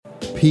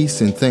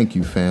Peace and thank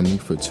you, family,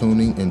 for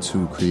tuning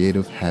into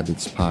Creative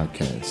Habits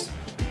Podcast.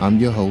 I'm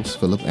your host,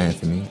 Philip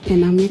Anthony.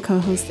 And I'm your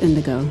co-host,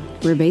 Indigo.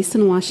 We're based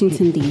in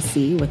Washington,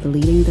 D.C. with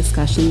leading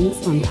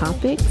discussions on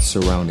topics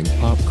surrounding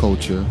pop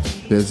culture,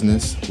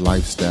 business,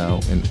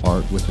 lifestyle, and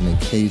art with an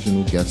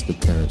occasional guest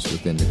appearance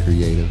within the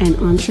creative and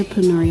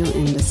entrepreneurial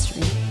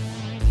industry.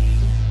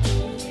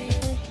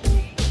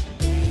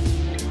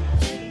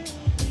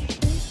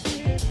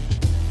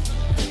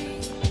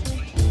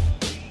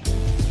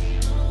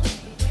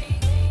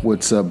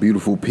 What's up,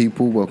 beautiful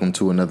people? Welcome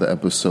to another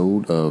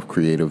episode of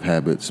Creative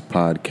Habits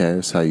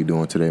Podcast. How you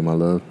doing today, my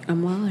love?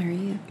 I'm well. How are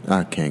you?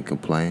 I can't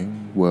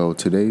complain. Well,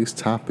 today's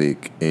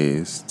topic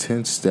is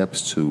 10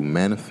 steps to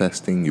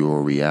manifesting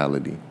your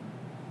reality.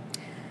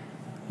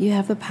 You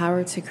have the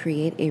power to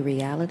create a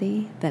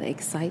reality that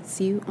excites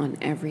you on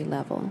every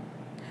level.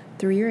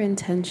 Through your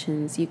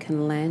intentions, you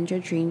can land your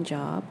dream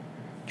job,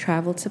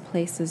 travel to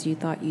places you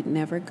thought you'd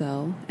never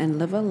go, and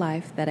live a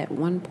life that at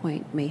one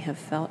point may have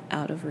felt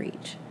out of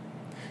reach.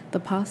 The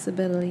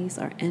possibilities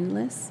are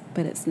endless,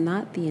 but it's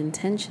not the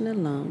intention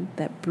alone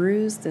that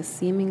brews the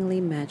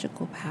seemingly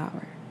magical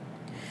power.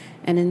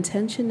 An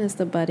intention is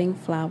the budding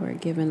flower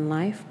given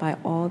life by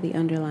all the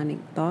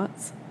underlying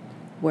thoughts,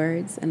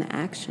 words, and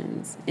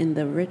actions in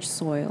the rich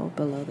soil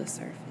below the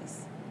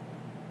surface.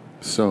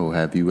 So,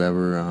 have you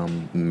ever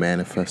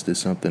manifested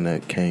something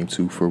that came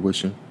to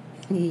fruition?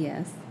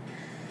 Yes.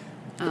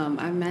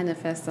 I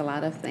manifest a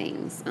lot of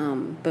things,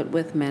 but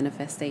with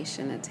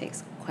manifestation, it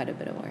takes quite a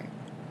bit of work.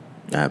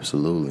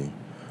 Absolutely.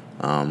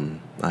 I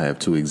have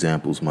two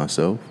examples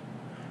myself.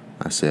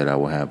 I said I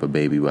will have a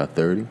baby by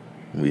 30.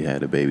 We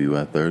had a baby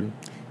by 30.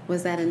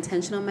 Was that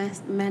intentional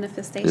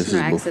manifestation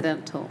or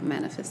accidental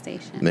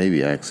manifestation?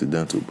 Maybe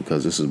accidental,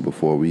 because this is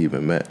before we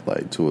even met,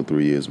 like 2 or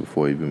 3 years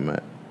before we even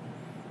met.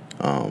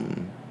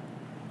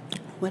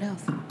 What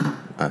else?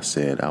 I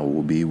said I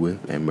will be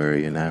with and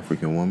marry an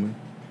African woman.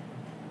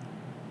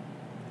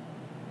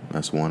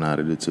 That's one out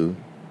of the two.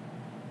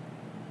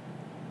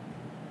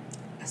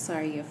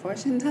 Sorry, you a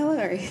fortune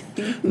teller?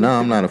 No,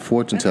 I'm not a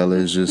fortune teller.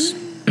 It's just,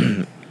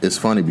 it's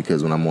funny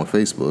because when I'm on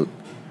Facebook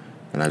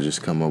and I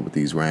just come up with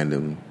these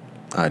random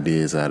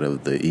ideas out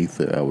of the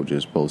ether, I would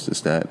just post a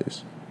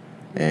status.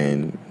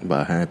 And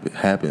by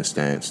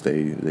happenstance,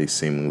 they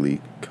seemingly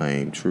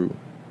came true.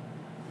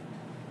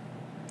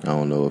 I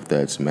don't know if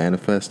that's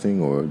manifesting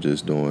or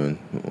just doing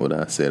what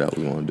I said I was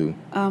going to do.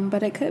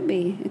 But it could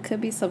be. It could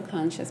be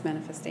subconscious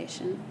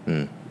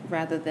manifestation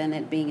rather than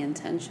it being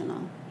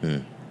intentional.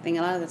 I think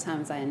a lot of the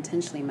times I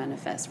intentionally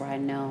manifest where I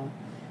know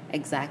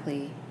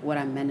exactly what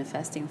I'm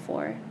manifesting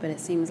for, but it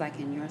seems like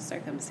in your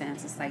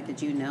circumstance, it's like,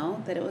 did you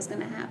know that it was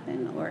going to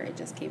happen, or it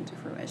just came to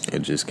fruition?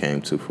 It just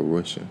came to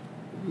fruition.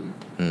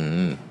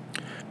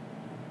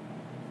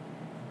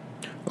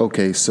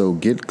 Okay, so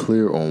get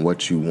clear on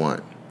what you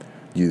want.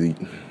 The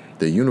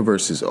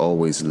universe is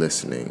always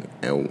listening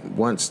and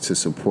wants to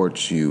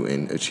support you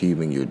in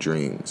achieving your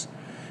dreams.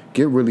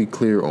 Get really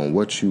clear on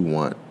what you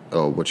want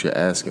or what you're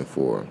asking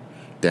for,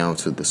 down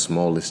to the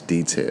smallest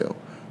detail.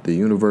 The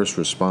universe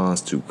responds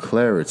to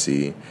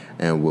clarity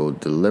and will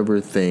deliver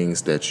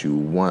things that you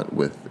want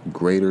with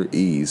greater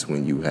ease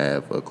when you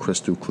have a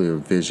crystal clear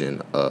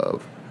vision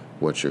of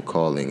what you're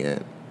calling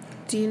in.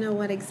 Do you know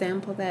what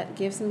example that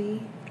gives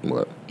me?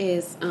 What?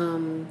 Is, I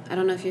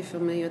don't know if you're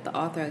familiar with the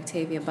author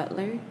Octavia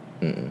Butler.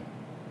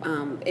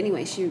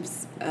 Anyway,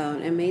 she's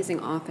an amazing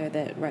author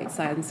that writes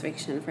science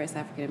fiction, first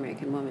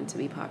African-American woman to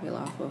be popular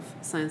off of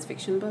science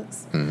fiction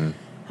books.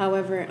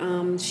 However,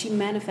 she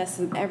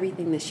manifested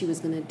everything that she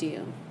was going to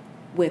do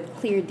with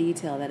clear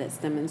detail that it's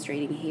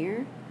demonstrating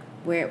here,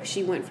 where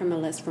she went from a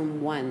list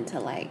from 1 to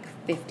like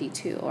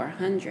 52 or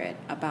 100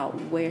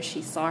 about where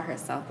she saw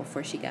herself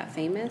before she got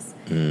famous,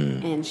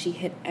 and she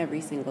hit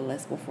every single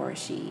list before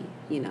she,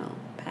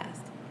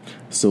 passed.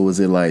 So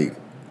is it like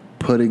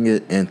putting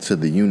it into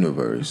the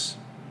universe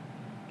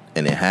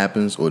and it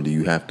happens, or do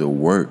you have to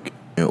work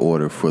in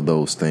order for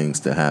those things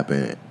to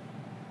happen?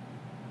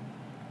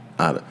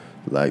 I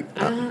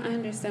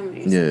understand what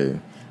you're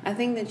saying. I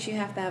think that you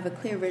have to have a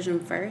clear vision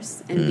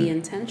first and be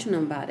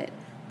intentional about it,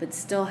 but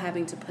still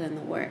having to put in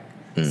the work.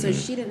 So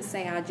she didn't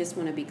say, I just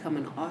want to become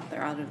an author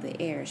out of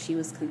the air. She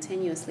was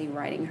continuously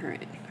writing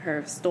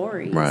her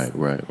stories. Right.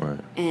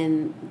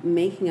 And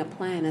making a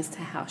plan as to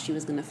how she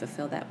was going to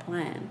fulfill that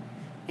plan.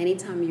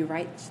 Anytime you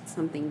write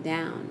something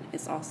down,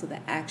 it's also the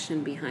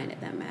action behind it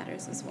that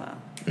matters as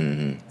well.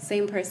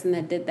 Same person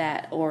that did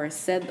that or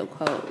said the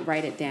quote,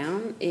 write it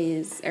down,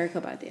 is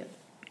Erykah Badu.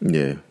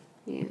 Yeah.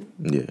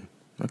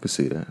 I can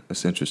see that.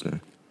 That's interesting.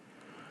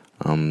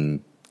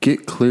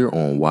 Get clear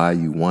on why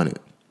you want it.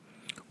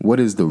 What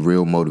is the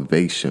real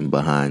motivation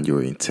behind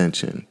your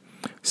intention?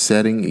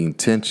 Setting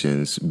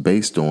intentions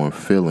based on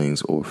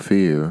feelings or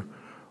fear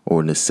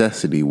or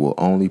necessity will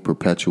only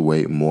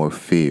perpetuate more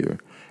fear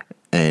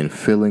and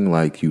feeling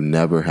like you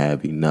never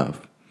have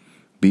enough.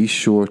 Be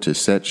sure to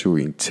set your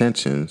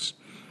intentions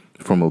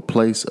from a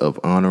place of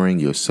honoring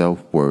your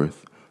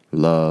self-worth,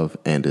 love,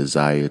 and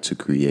desire to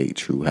create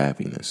true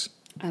happiness.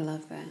 I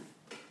love that.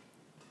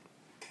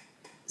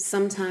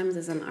 sometimes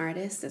as an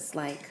artist, it's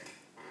like,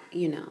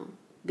 you know,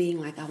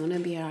 being like, I want to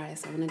be an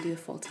artist. I want to do it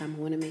full time.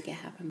 I want to make it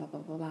happen, blah,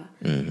 blah, blah, blah.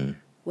 Mm-hmm.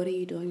 What are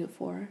you doing it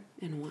for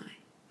and why?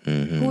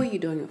 Mm-hmm. Who are you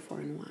doing it for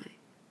and why?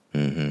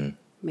 Mm-hmm.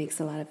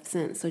 Makes a lot of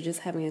sense. So just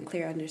having a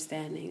clear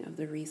understanding of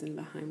the reason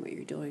behind what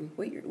you're doing.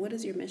 What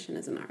is your mission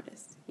as an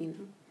artist, you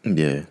know?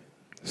 Yeah.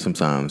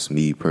 Sometimes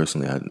me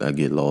personally, I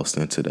get lost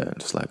into that.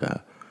 It's like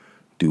I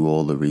do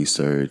all the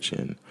research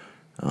and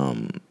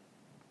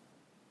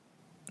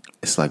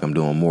it's like I'm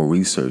doing more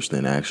research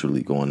than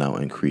actually going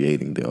out and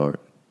creating the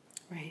art.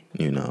 Right.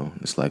 You know,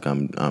 it's like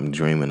I'm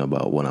dreaming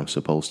about what I'm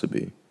supposed to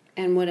be.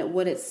 And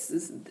what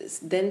it's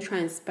then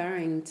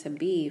transpiring to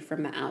be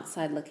from the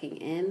outside looking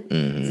in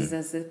is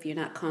as if you're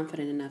not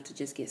confident enough to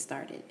just get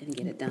started and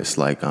get it done. It's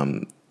like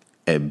I'm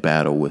at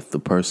battle with the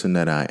person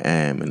that I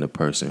am and the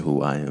person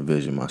who I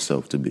envision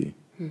myself to be.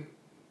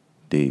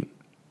 Deep.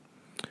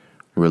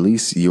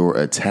 Release your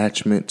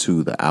attachment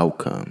to the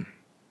outcome.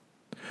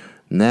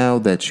 Now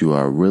that you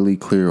are really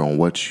clear on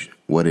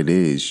what it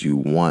is you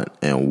want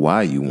and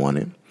why you want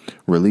it,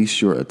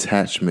 release your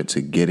attachment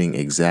to getting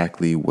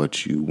exactly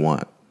what you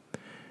want.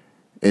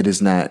 It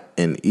is not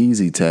an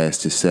easy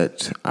task to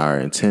set our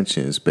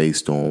intentions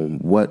based on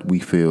what we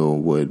feel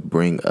would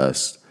bring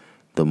us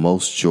the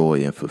most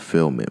joy and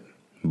fulfillment.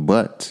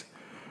 But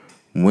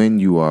when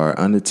you are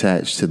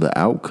unattached to the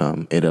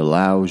outcome, it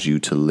allows you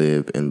to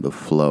live in the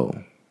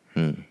flow.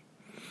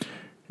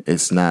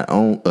 It's not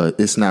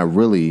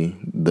really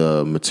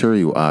the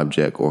material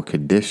object or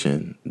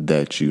condition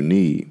that you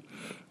need.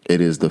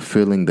 It is the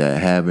feeling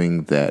that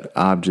having that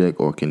object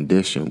or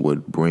condition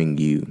would bring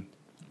you.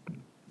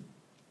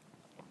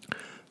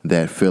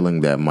 That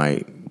feeling that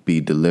might be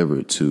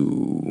delivered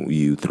to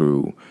you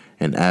through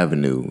an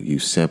avenue you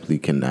simply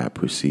cannot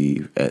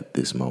perceive at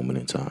this moment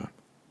in time.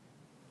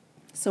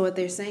 So what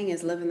they're saying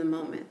is live in the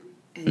moment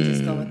and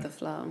just go with the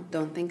flow.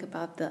 Don't think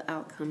about the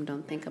outcome.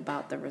 Don't think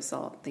about the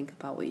result. Think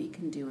about what you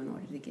can do in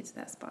order to get to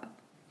that spot.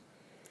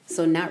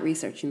 So not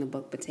researching the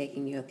book, but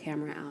taking your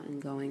camera out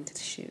and going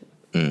to shoot.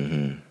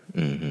 Gaining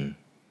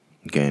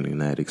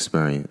that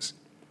experience.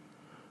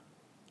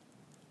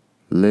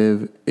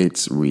 Live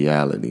its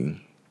reality.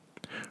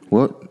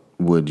 What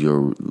would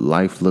your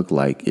life look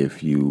like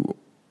if you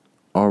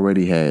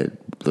already had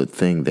the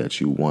thing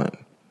that you want?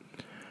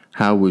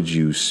 How would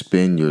you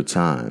spend your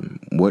time?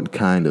 What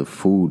kind of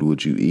food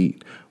would you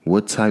eat?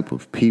 What type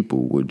of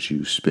people would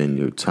you spend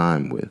your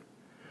time with?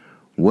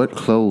 What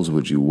clothes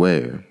would you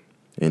wear?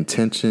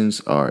 Intentions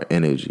are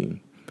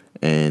energy.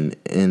 And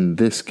in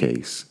this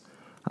case,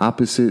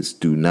 opposites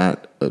do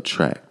not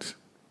attract.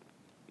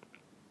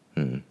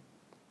 I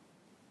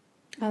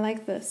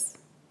like this.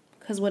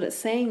 Because what it's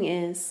saying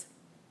is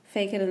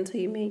fake it until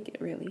you make it,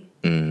 really.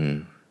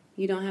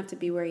 You don't have to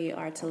be where you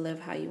are to live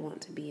how you want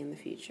to be in the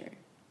future,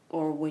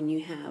 or when you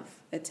have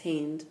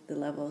attained the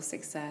level of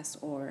success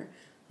or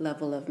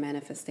level of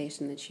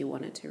manifestation that you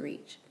wanted to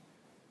reach.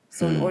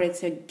 So in order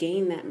to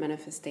gain that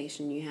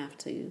manifestation, you have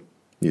to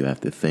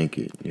think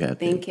it. You have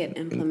think to it,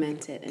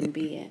 implement it, and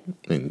be it.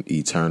 And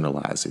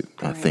eternalize it.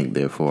 Right. I think,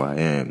 therefore I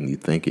am. You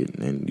think it,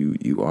 and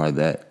you are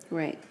that.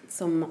 Right.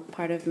 So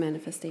part of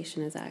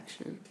manifestation is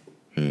action.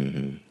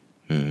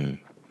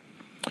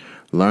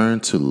 Learn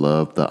to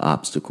love the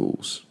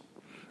obstacles.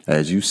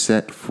 As you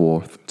set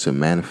forth to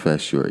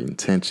manifest your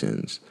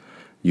intentions,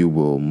 you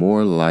will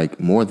more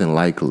than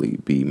likely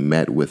be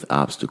met with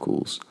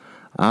obstacles.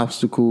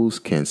 Obstacles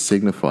can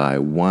signify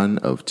one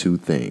of two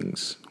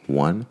things.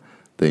 One,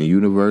 the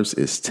universe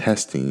is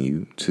testing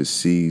you to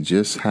see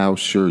just how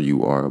sure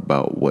you are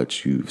about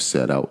what you've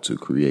set out to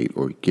create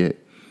or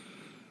get.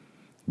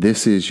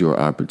 This is your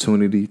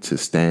opportunity to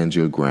stand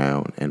your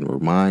ground and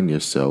remind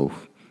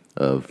yourself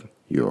of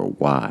your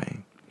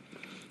why.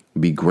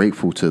 Be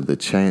grateful to the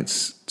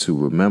chance to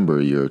remember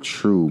your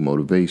true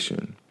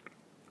motivation.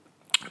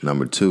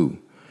 Number 2,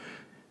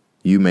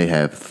 you may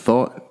have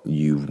thought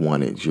you've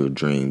wanted your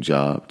dream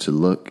job to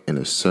look in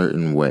a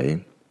certain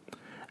way,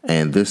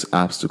 and this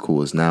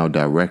obstacle is now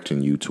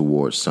directing you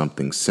towards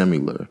something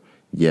similar,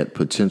 yet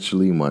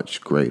potentially much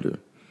greater.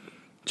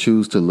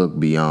 Choose to look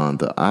beyond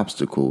the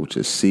obstacle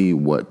to see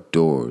what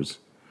doors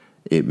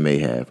it may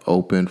have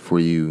opened for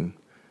you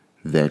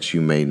that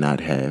you may not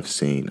have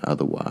seen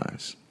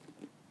otherwise.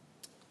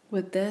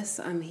 With this,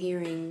 I'm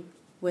hearing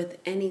with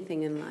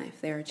anything in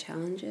life, there are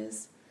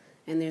challenges,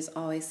 and there's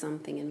always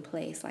something in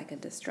place, like a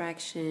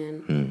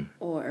distraction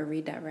or a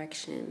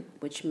redirection,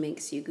 which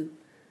makes you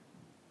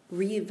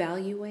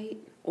reevaluate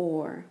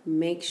or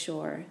make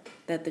sure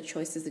that the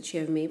choices that you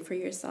have made for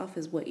yourself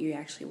is what you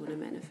actually want to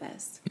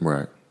manifest.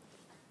 Right.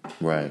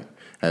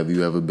 Have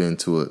you ever been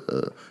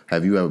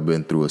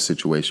through a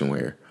situation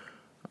where,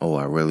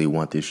 I really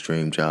want this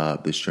dream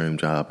job. This dream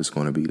job is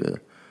going to be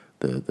the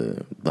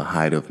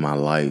height of my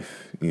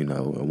life,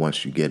 and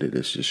once you get it,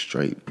 it's just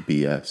straight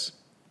BS.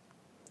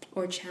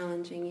 Or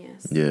challenging,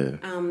 yes. Yeah.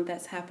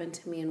 That's happened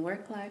to me in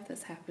work life.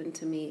 That's happened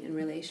to me in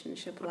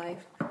relationship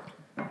life,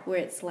 where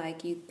it's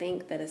like you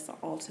think that it's the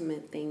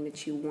ultimate thing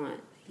that you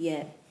want,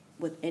 yet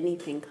with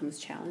anything comes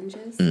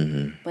challenges.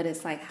 But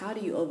it's like, how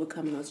do you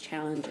overcome those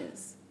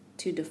challenges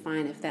to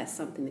define if that's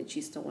something that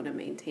you still want to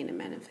maintain a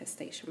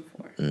manifestation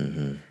for.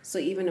 Mm-hmm. So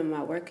even in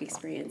my work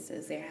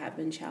experiences, there have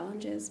been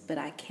challenges, but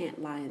I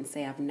can't lie and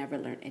say I've never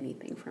learned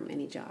anything from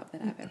any job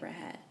that I've ever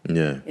had.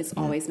 Yeah. It's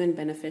always been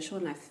beneficial,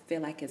 and I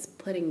feel like it's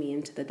putting me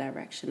into the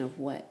direction of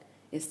what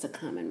is to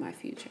come in my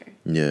future.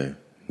 Yeah.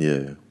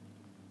 Yeah.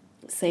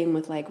 Same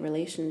with like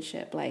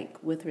relationship. Like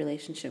with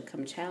relationship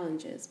come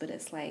challenges, but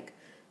it's like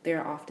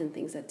there are often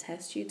things that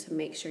test you to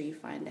make sure you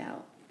find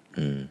out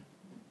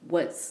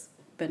what's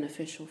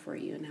beneficial for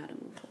you and how to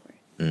move forward.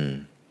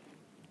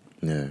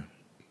 Yeah.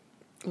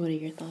 What are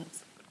your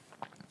thoughts?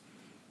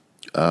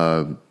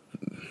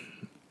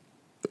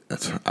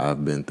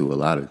 I've been through a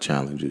lot of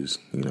challenges,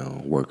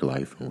 work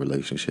life and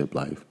relationship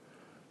life.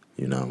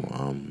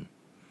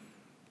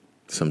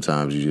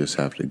 Sometimes you just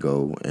have to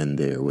go in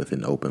there with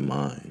an open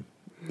mind,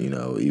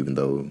 even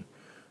though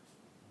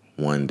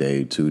 1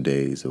 day, 2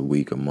 days, a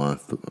week, a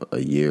month, a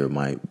year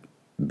might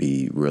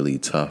be really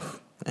tough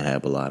and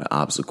have a lot of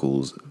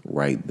obstacles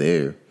right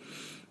there.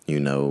 We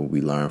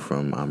learn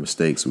from our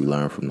mistakes. We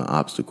learn from the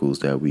obstacles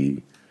that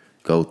we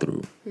go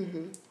through,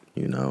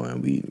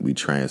 and we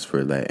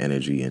transfer that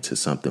energy into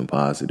something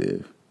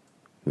positive.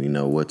 We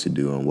know what to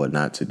do and what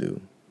not to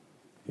do,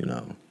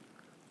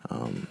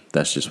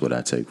 That's just what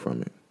I take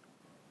from it.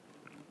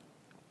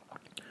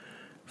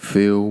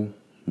 Feel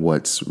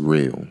what's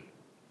real.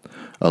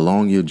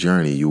 Along your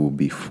journey, you will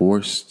be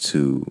forced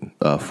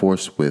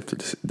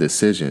with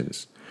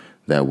decisions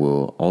that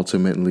will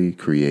ultimately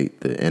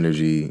create the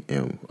energy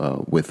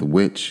with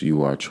which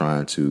you are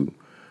trying to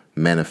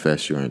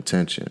manifest your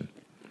intention.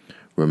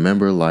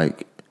 Remember,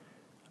 like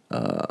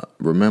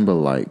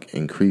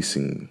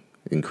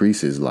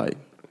increases like.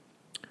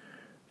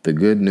 The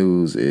good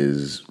news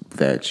is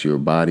that your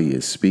body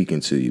is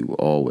speaking to you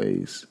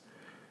always.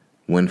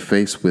 When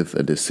faced with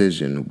a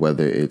decision,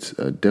 whether it's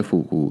a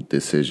difficult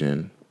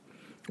decision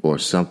or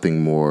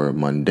something more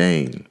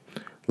mundane,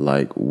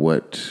 like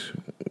what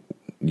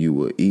you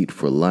will eat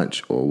for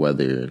lunch or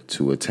whether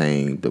to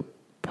attain the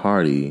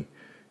party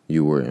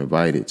you were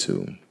invited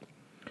to,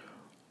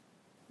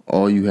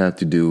 all you have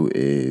to do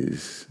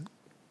is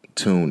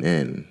tune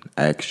in,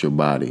 ask your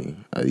body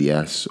a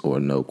yes or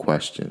no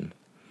question,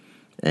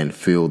 and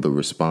feel the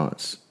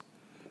response.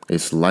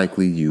 It's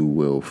likely you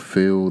will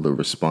feel the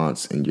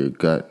response in your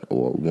gut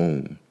or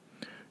womb,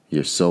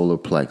 your solar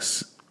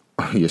plexus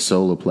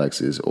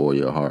or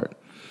your heart.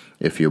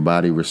 If your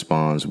body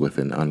responds with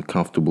an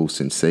uncomfortable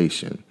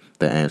sensation,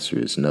 the answer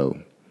is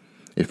no.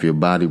 If your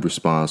body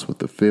responds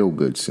with a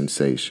feel-good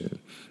sensation,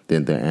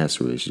 then the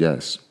answer is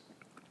yes.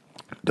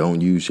 Don't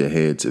use your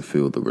head to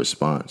feel the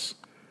response,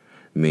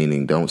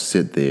 meaning don't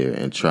sit there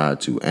and try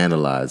to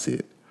analyze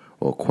it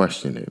or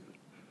question it.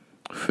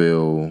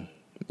 Feel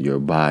your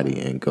body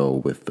and go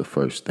with the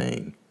first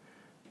thing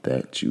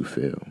that you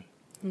feel.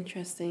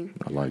 Interesting.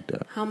 I like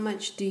that. How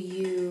much do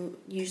you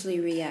usually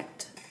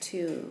react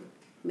to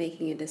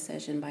making a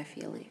decision by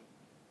feeling?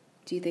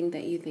 Do you think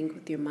that you think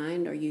with your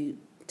mind, or you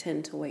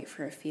tend to wait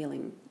for a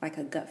feeling, like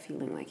a gut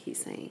feeling, like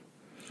he's saying?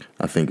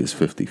 I think it's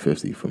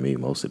 50-50 for me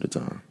most of the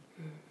time.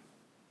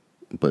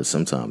 But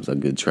sometimes I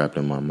get trapped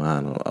in my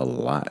mind a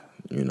lot,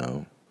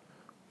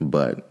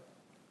 But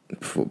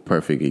for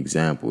perfect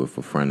example, if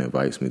a friend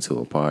invites me to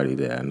a party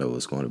that I know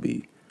is going to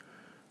be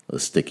a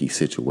sticky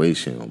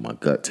situation, or my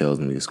gut tells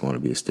me it's going to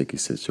be a sticky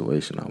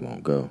situation, I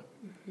won't go.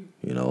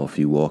 If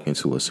you walk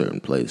into a certain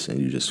place and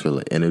you just feel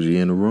the energy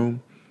in the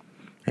room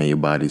and your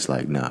body's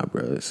like, nah,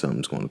 bro,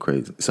 something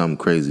crazy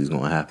is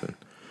going to happen.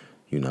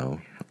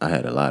 I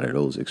had a lot of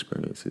those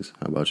experiences.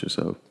 How about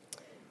yourself?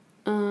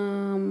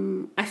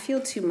 I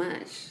feel too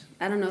much.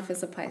 I don't know if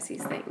it's a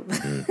Pisces thing,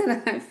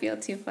 but I feel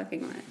too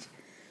fucking much.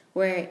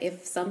 Where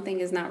if something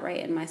is not right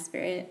in my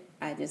spirit,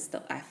 I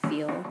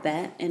feel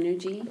that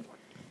energy,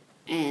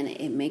 and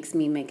it makes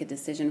me make a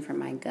decision from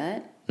my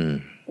gut,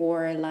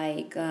 or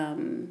like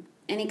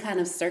any kind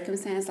of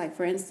circumstance. Like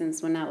for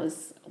instance, when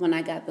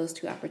I got those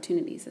 2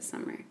 opportunities this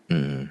summer,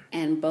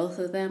 and both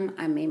of them,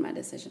 I made my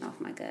decision off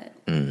my gut.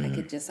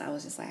 I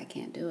was just like, I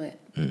can't do it.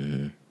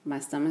 My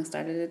stomach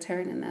started to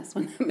turn, and that's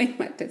when I made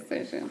my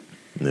decision.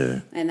 Yeah.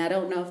 And I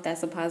don't know if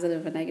that's a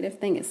positive or negative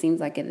thing. It seems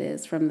like it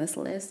is from this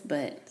list,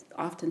 but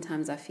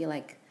oftentimes I feel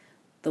like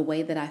the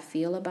way that I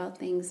feel about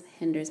things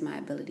hinders my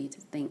ability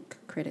to think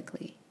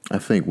critically. I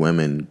think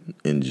women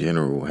in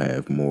general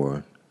have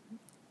more,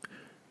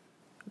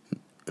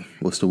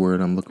 what's the word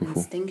I'm looking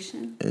for?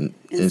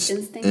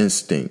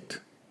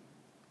 Instinct,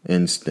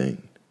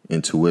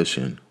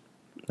 intuition.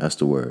 That's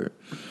the word.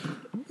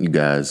 You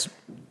guys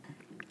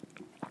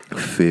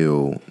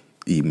feel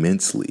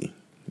immensely,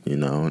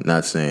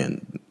 not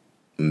saying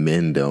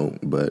men don't,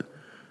 but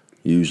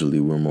usually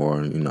we're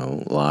more,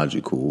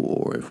 logical,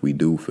 or if we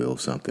do feel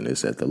something,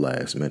 it's at the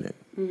last minute.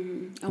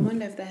 I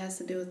wonder if that has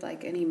to do with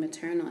like any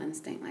maternal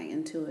instinct, like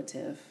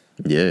intuitive.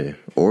 Yeah,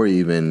 or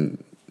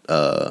even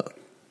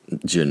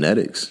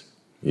genetics,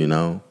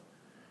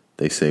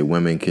 They say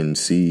women can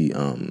see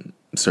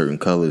certain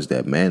colors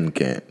that men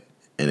can't.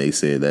 And they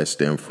say that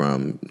stemmed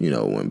from,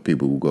 when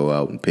people go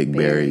out and pick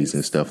berries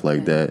and stuff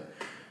like that.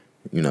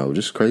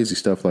 Just crazy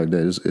stuff like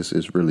that.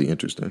 It's really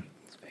interesting.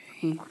 It's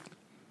very.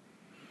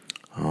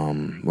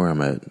 Where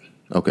I'm at.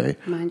 Okay.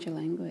 Mind your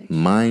language.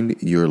 Mind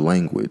your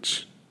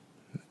language.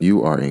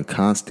 You are in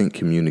constant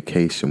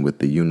communication with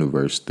the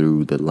universe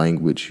through the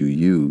language you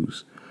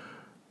use,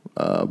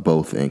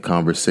 both in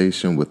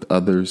conversation with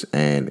others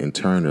and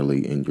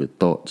internally in your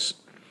thoughts.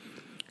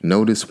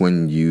 Notice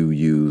when you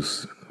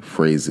use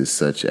phrases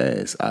such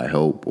as "I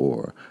hope"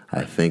 or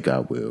 "I think I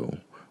will"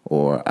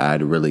 or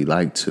 "I'd really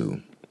like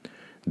to."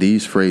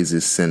 These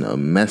phrases send a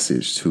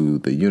message to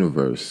the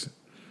universe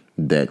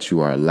that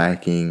you are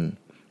lacking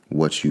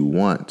what you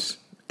want,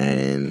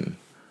 and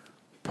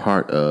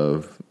part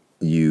of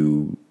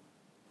you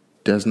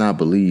does not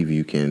believe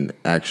you can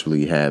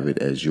actually have it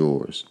as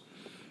yours.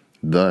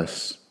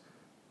 Thus,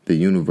 the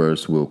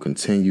universe will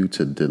continue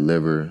to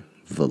deliver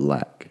the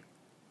lack.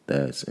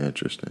 That's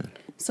interesting.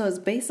 So it's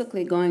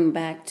basically going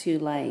back to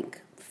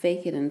like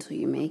fake it until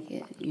you make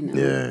it,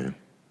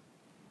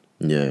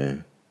 Yeah.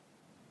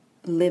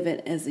 Live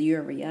it as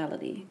your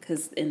reality,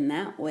 because in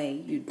that way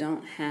you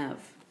don't have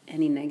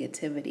any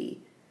negativity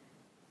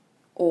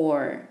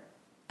or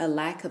a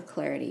lack of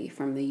clarity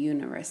from the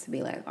universe to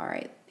be like, all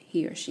right,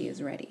 he or she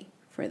is ready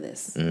for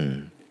this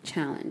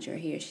challenge, or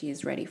he or she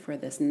is ready for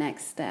this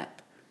next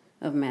step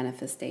of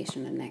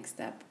manifestation, the next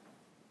step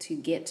to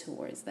get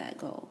towards that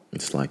goal.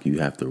 It's like you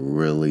have to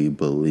really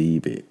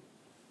believe it,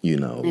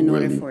 in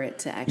order for it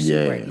to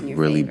actually work in your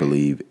really favor.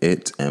 believe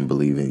it and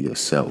believe in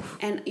yourself.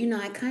 And,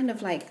 I kind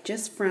of like,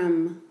 just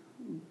from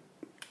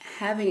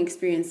having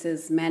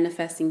experiences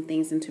manifesting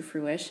things into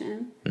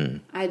fruition,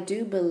 I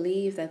do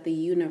believe that the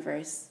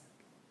universe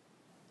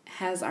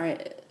has our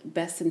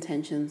best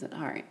intentions at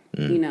heart,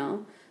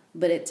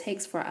 but it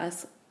takes for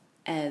us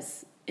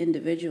as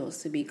individuals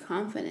to be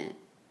confident,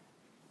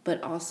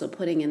 but also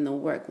putting in the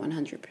work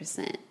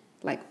 100%,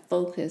 like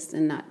focused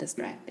and not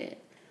distracted,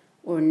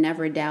 or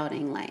never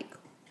doubting like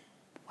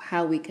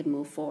how we could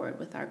move forward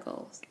with our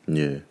goals.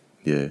 Yeah.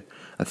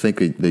 I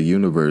think the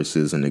universe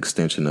is an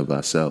extension of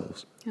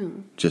ourselves.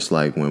 Just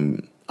like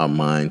when our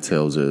mind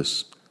tells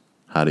us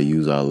how to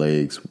use our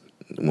legs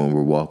when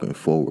we're walking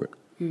forward.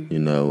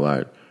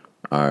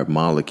 Our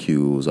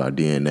molecules, our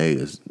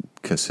DNA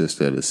consists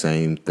of the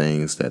same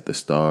things that the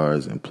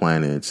stars and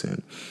planets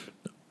and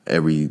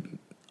every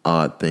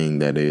odd thing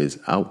that is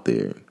out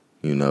there.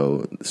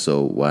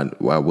 So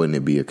why wouldn't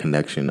it be a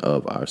connection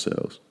of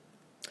ourselves?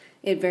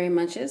 It very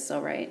much is so,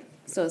 right?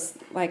 So it's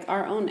like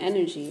our own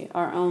energy,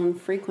 our own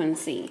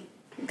frequency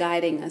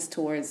guiding us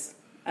towards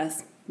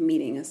us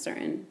meeting a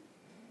certain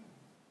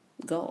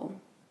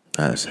goal.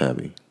 That's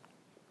heavy.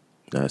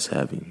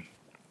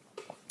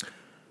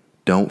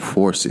 Don't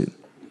force it.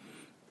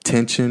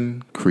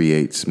 Tension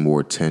creates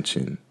more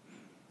tension.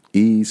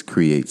 Ease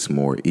creates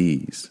more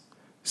ease.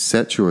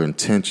 Set your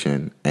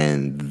intention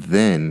and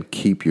then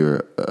keep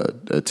your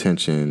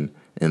attention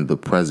in the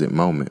present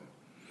moment.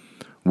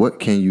 What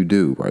can you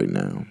do right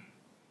now,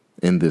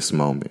 in this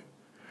moment,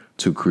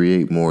 to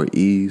create more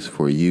ease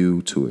for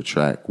you to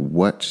attract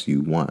what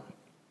you want?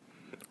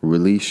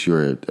 Release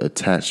your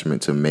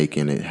attachment to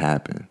making it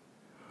happen.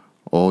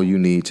 All you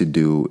need to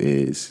do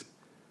is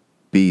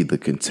be the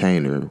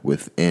container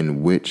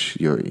within which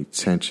your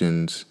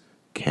intentions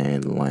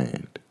can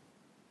land.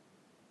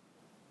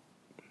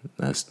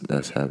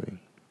 That's heavy.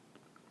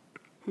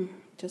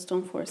 Just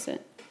don't force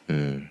it.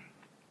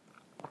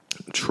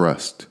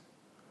 Trust.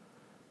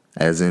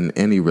 As in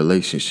any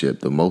relationship,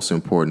 the most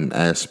important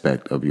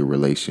aspect of your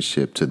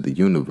relationship to the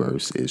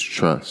universe is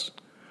trust.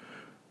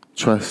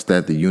 Trust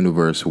that the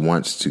universe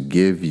wants to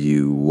give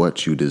you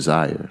what you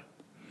desire.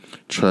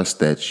 Trust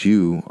that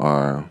you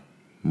are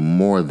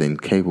more than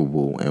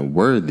capable and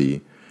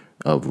worthy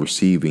of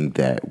receiving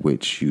that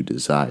which you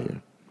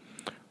desire.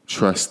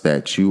 Trust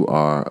that you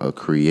are a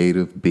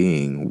creative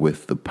being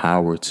with the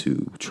power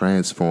to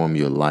transform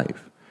your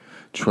life.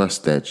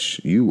 Trust that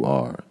you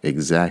are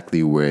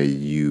exactly where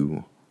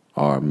you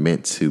are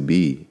meant to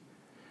be.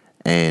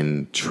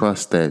 And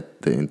trust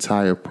that the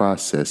entire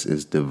process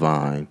is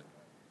divine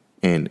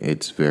in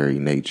its very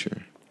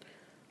nature.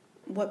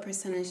 What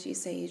percentage do you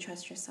say you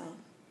trust yourself?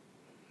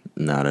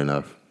 Not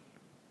enough.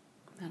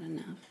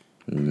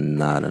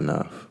 Not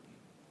enough.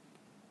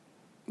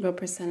 What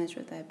percentage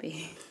would that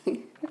be?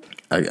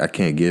 I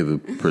can't give a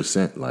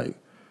percent. Like,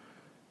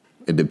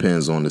 it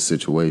depends on the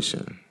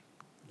situation.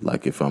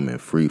 Like if I'm in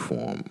free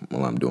form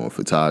while I'm doing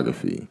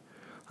photography,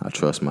 I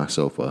trust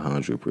myself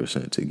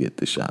 100% to get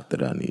the shot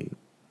that I need.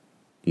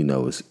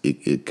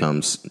 It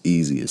comes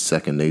easy. It's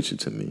second nature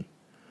to me.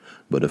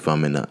 But if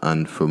I'm in an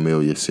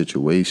unfamiliar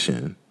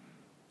situation,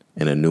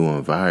 in a new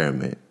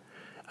environment,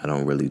 I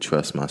don't really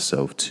trust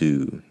myself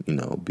to,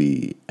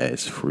 be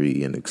as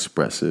free and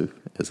expressive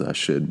as I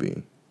should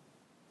be.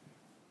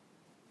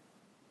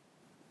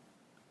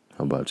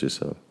 How about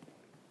yourself?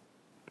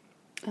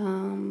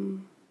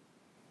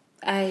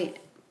 I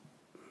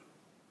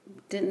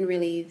didn't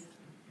really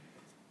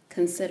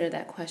consider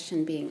that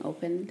question being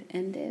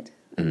open-ended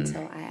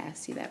until I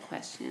asked you that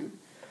question.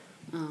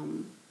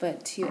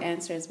 But to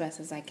answer as best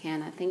as I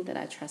can, I think that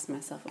I trust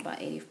myself about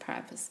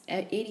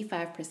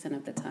 85%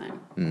 of the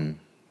time.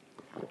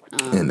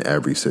 In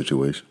every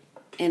situation.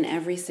 In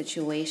every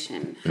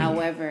situation.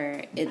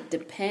 However, it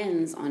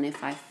depends on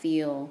if I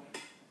feel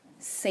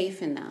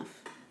safe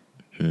enough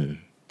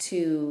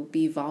to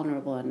be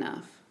vulnerable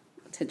enough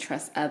to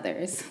trust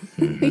others.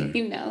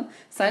 You know?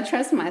 So I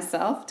trust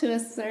myself to a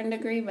certain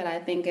degree, but I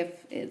think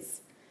if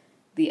it's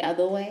the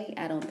other way,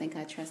 I don't think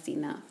I trust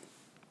enough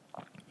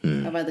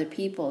of other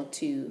people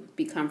to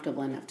be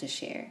comfortable enough to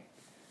share.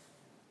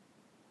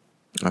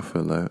 I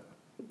feel that.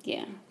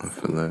 Yeah. I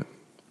feel that.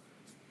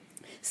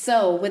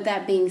 So with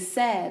that being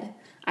said,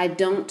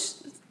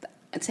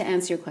 to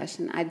answer your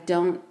question, I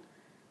don't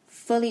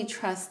fully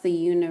trust the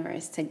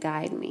universe to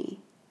guide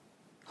me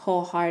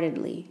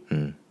wholeheartedly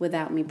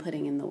without me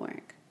putting in the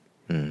work.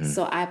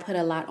 So I put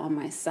a lot on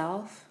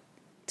myself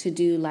to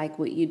do like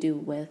what you do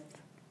with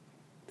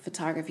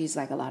photography, is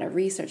like a lot of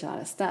research, a lot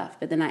of stuff,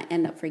 but then I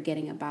end up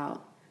forgetting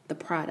about the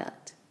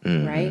product,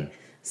 right?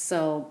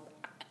 So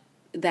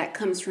that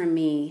comes from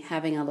me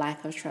having a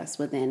lack of trust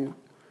within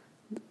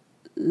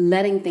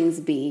letting things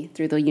be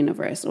through the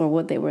universe, or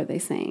what were they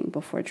saying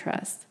before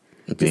trust?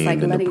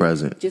 Being in the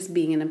present. Just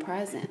being in the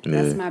present.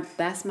 Yeah.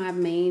 That's my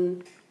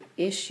main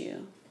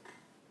issue.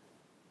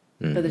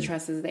 But the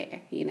trust is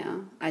there, you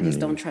know. I just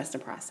don't trust the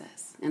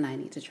process, and I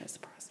need to trust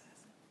the process.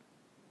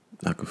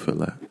 I can feel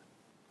that.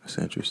 That's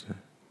interesting.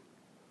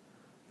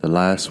 The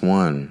last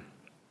one,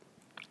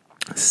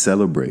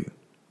 celebrate.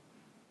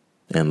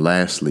 And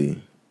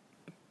lastly,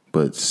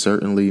 but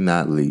certainly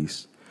not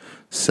least,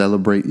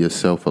 celebrate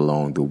yourself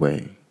along the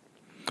way.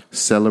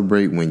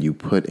 Celebrate when you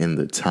put in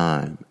the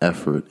time,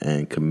 effort,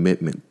 and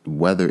commitment,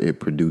 whether it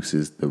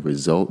produces the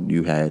result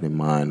you had in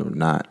mind or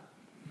not.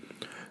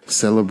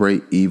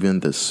 Celebrate even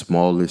the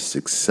smallest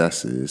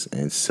successes,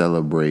 and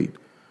celebrate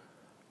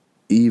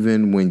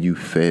even when you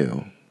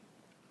fail.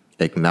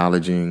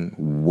 Acknowledging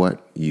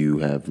what you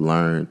have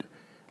learned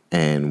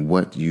and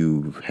what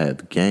you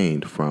have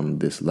gained from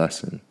this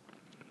lesson.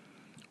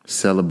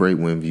 Celebrate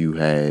when you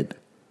had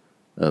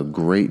a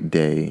great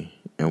day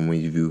and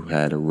when you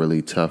had a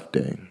really tough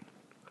day,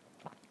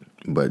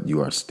 but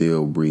you are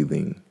still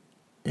breathing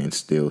and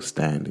still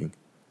standing.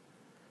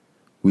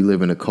 We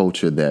live in a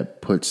culture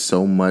that puts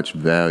so much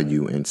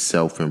value in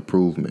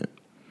self-improvement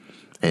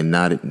and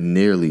not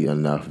nearly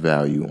enough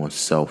value on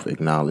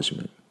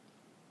self-acknowledgement.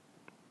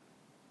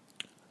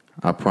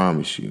 I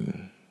promise you,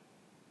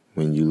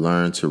 when you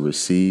learn to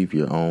receive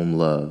your own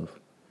love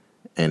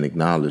and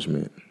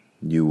acknowledgement,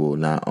 you will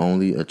not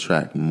only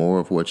attract more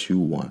of what you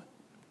want,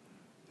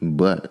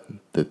 but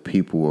the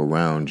people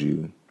around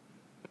you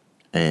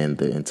and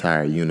the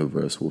entire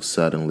universe will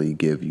suddenly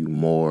give you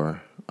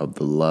more of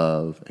the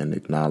love and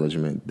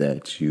acknowledgement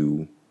that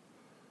you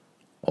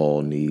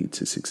all need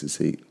to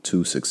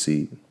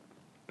succeed.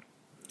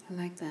 I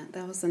like that.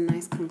 That was a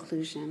nice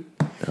conclusion.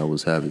 That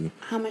was heavy.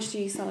 How much do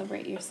you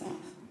celebrate yourself?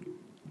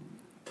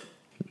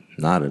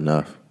 Not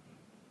enough.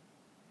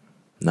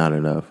 Not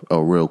enough.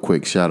 Oh, real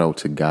quick, shout out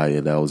to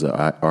Gaia. That was an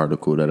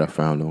article that I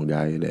found on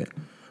Gaia that,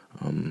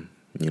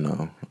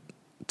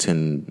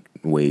 10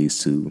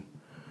 ways to,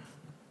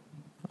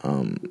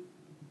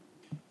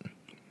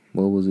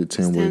 what was it?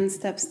 10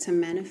 steps to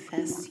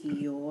manifest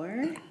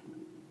your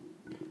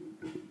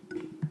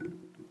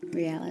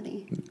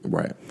reality.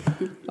 Right.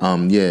 I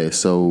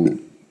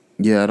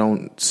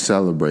don't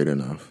celebrate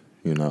enough.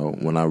 You know,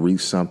 when I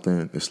reach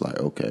something, it's like,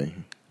 okay,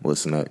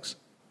 what's next?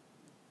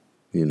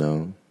 You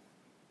know?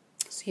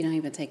 So you don't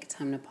even take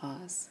time to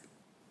pause.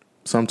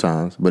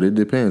 Sometimes, but it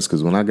depends.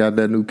 Because when I got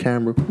that new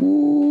camera,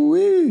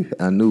 woo-wee,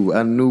 I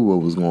knew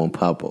what was going to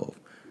pop off.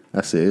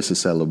 I said, it's a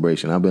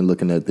celebration. I've been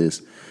looking at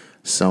this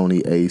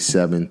Sony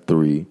A7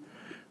 III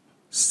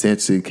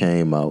since it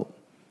came out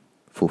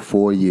for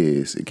 4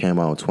 years. It came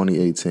out in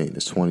 2018.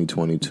 It's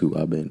 2022.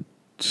 I've been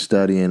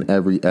studying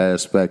every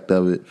aspect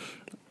of it.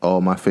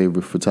 All my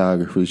favorite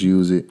photographers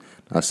use it.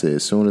 I said,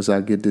 as soon as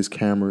I get this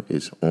camera,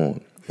 it's on.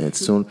 And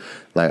soon,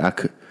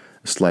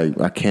 it's like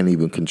I can't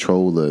even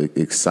control the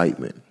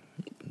excitement.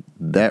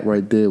 That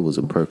right there was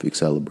a perfect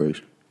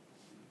celebration.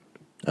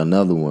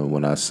 Another one,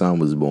 when our son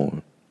was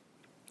born,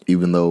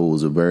 even though it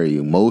was a very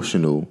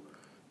emotional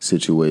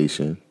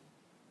situation,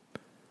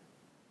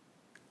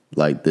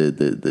 like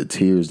the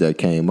tears that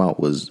came out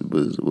was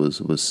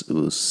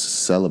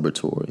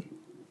celebratory,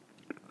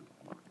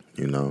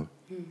 you know.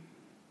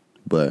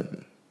 But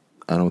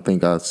I don't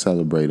think I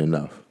celebrate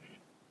enough.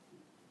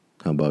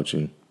 How about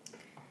you?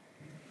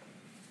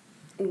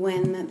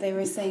 When they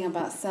were saying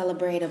about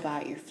celebrate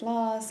about your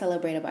flaws,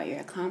 celebrate about your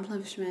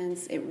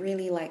accomplishments, it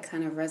really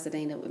kind of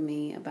resonated with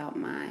me about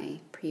my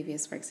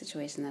previous work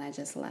situation that I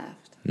just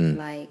left.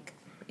 Like,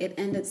 it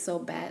ended so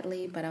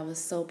badly, but I was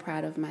so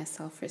proud of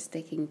myself for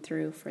sticking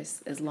through for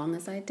as long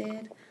as I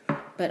did,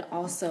 but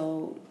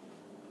also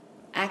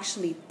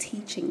actually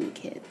teaching the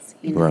kids,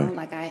 you know? Right.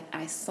 Like,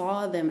 I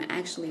saw them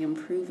actually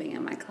improving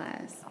in my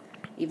class.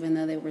 Even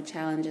though there were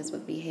challenges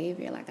with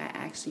behavior, I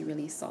actually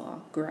really saw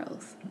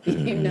growth,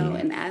 you know,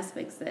 in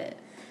aspects that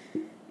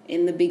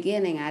in the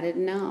beginning, I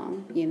didn't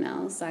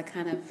know, so I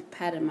kind of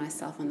patted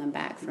myself on the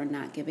back for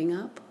not giving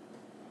up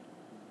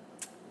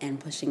and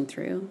pushing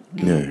through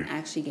and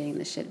actually getting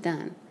the shit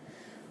done.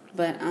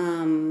 But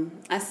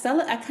I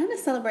kind of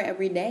celebrate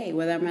every day,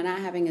 whether I'm not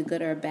having a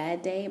good or a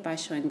bad day, by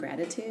showing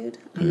gratitude.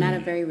 I'm not a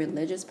very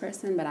religious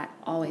person, but I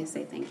always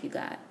say thank you,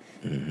 God.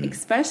 Mm-hmm.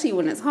 Especially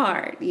when it's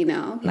hard,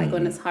 like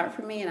when it's hard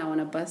for me and I want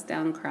to bust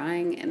down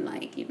crying and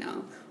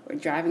or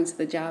driving to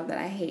the job that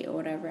I hate or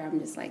whatever, I'm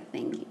just like,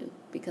 thank you.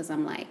 Because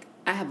I'm like,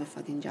 I have a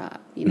fucking job,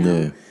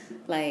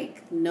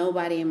 Like,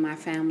 nobody in my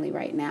family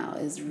right now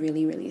is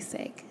really, really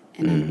sick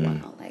and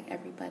unwell. Like,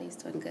 everybody's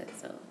doing good,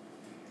 so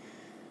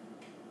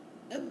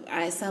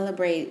I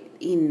celebrate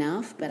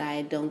enough, but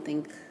I don't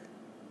think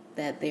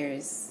that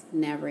there's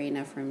never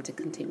enough room to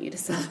continue to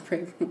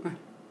celebrate more.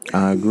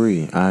 I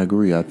agree.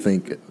 I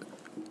think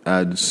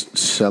I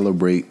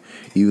celebrate,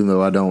 even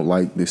though I don't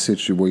like the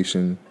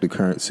situation, the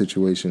current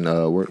situation,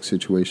 work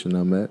situation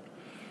I'm at.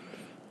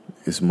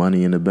 It's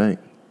money in the bank,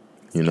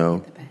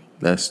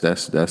 That's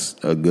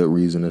a good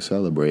reason to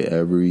celebrate.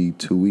 Every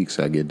 2 weeks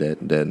I get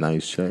that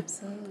nice check.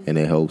 Absolutely. And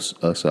it helps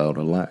us out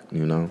a lot,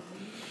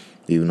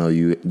 Even though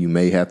you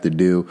may have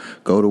to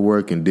go to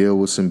work and deal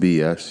with some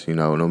BS,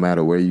 no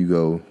matter where you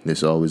go,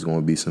 there's always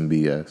going to be some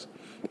BS.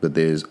 But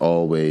there's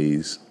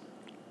always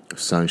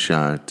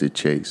sunshine to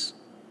chase.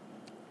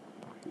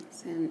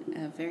 It's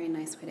a very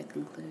nice way to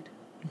conclude.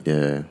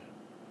 Yeah.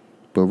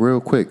 But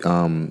real quick,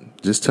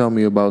 just tell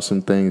me about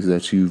some things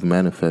that you've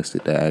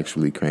manifested that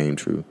actually came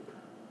true.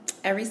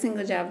 Every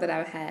single job that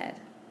I've had,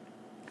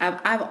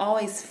 I've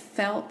always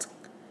felt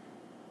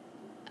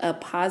a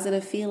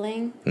positive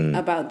feeling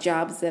about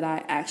jobs that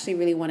I actually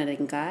really wanted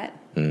and got.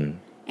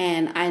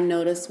 And I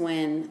notice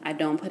when I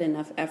don't put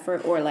enough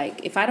effort, or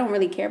like if I don't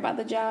really care about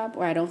the job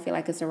or I don't feel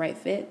like it's the right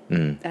fit,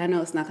 I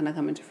know it's not going to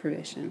come into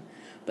fruition.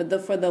 But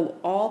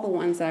all the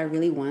ones that I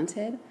really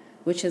wanted,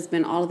 which has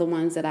been all of the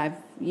ones that I've,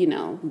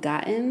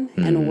 gotten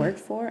and worked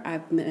for,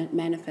 I've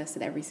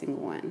manifested every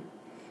single one.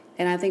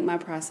 And I think my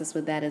process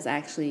with that is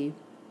actually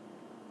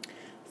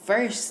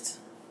first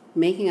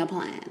making a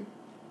plan.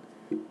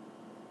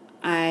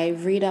 I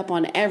read up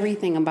on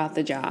everything about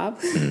the job.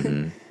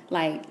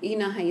 Like,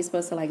 how you're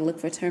supposed to look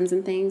for terms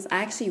and things?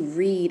 I actually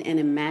read and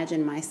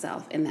imagine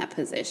myself in that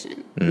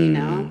position,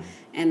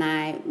 And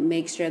I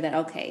make sure that,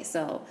 okay,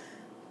 so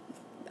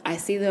I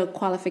see the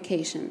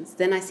qualifications.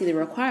 Then I see the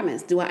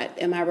requirements.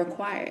 Am I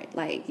required?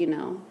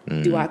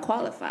 Do I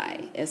qualify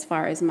as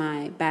far as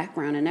my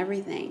background and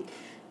everything?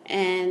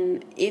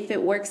 And if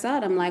it works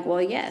out, I'm like,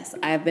 well, yes,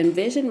 I've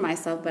envisioned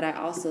myself, but I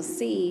also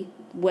see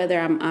whether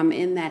I'm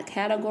in that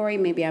category.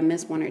 Maybe I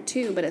missed one or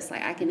two, but it's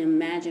like I can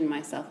imagine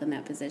myself in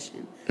that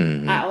position.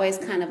 I always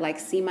kind of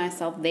see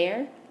myself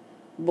there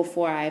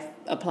before I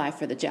apply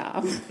for the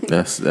job.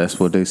 That's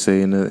what they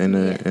say in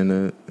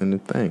the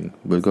thing.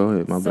 But go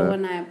ahead, my bad. So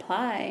when I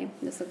apply,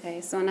 that's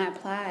okay. So when I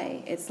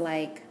apply, it's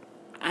like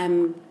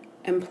I'm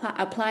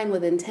applying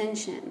with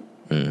intention.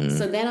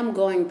 So then I'm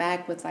going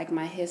back with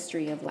my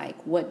history of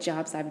what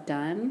jobs I've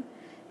done,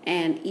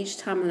 and each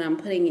time that I'm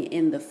putting it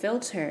in the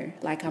filter,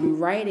 I'm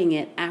writing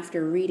it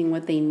after reading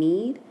what they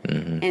need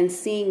and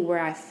seeing where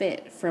I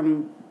fit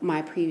from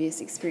my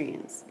previous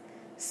experience.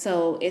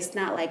 So it's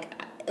not like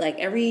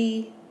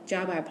every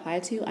job I apply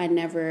to, I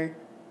never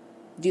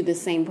do the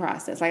same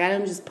process. I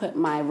don't just put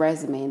my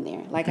resume in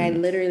there. I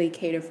literally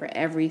cater for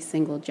every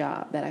single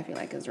job that I feel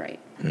like is right.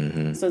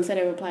 So instead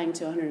of applying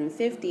to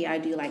 150, I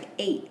do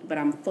 8, but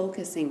I'm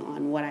focusing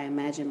on what I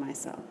imagine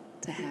myself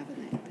to have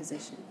in that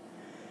position.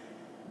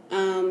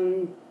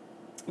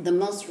 The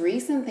most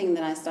recent thing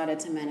that I started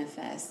to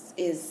manifest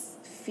is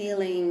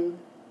feeling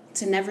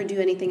to never do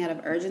anything out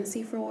of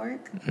urgency for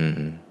work,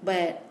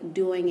 but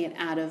doing it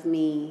out of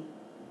me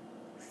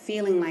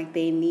feeling like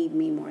they need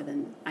me more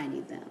than I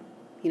need them.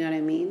 You know what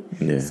I mean?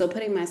 Yeah. So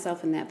putting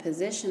myself in that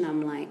position,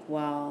 I'm like,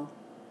 well,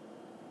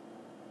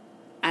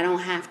 I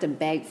don't have to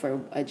beg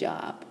for a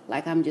job.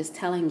 I'm just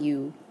telling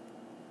you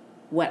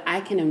what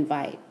I can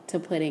invite to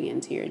putting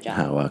into your job.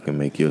 How I can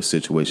make your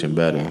situation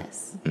better.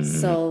 Yes.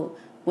 So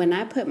when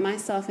I put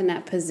myself in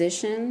that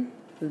position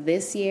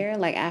this year,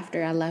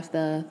 after I left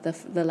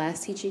the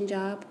last teaching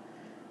job,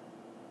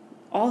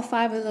 all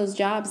 5 of those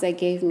jobs that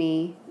gave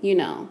me,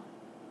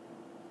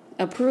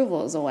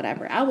 approvals or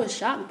whatever, I was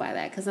shocked by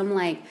that, because I'm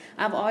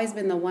I've always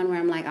been the one where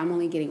I'm I'm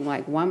only getting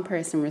one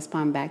person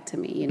respond back to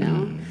me,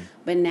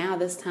 But now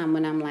this time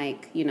when I'm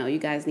you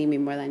guys need me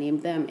more than I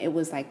need them, it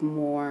was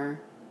more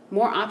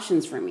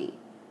options for me.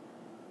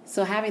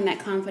 So having that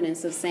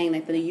confidence of saying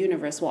that the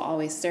universe will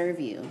always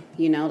serve you,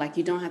 you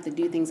don't have to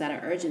do things out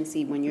of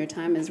urgency. When your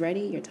time is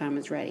ready, your time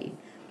is ready.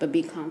 But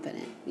be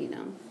confident,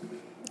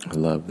 I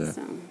love that.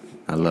 So,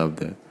 I love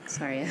that.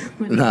 Sorry.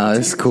 Nah,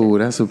 it's cool.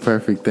 That's a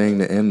perfect thing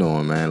to end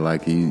on, man.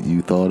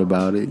 You thought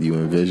about it, you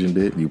envisioned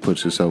it, you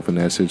put yourself in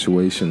that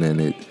situation,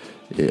 and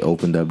it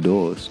opened up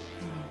doors.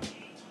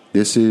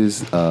 This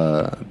is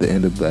the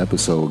end of the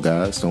episode,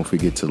 guys. Don't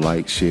forget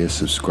to share,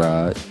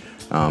 subscribe.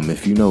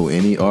 If you know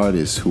any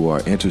artists who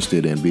are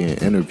interested in being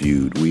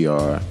interviewed, we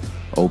are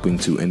open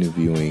to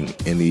interviewing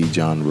any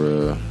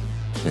genre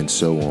and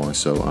so on.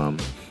 So,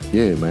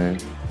 yeah, man.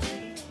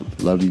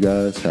 Love you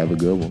guys. Have a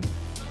good one.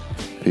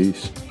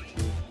 Peace.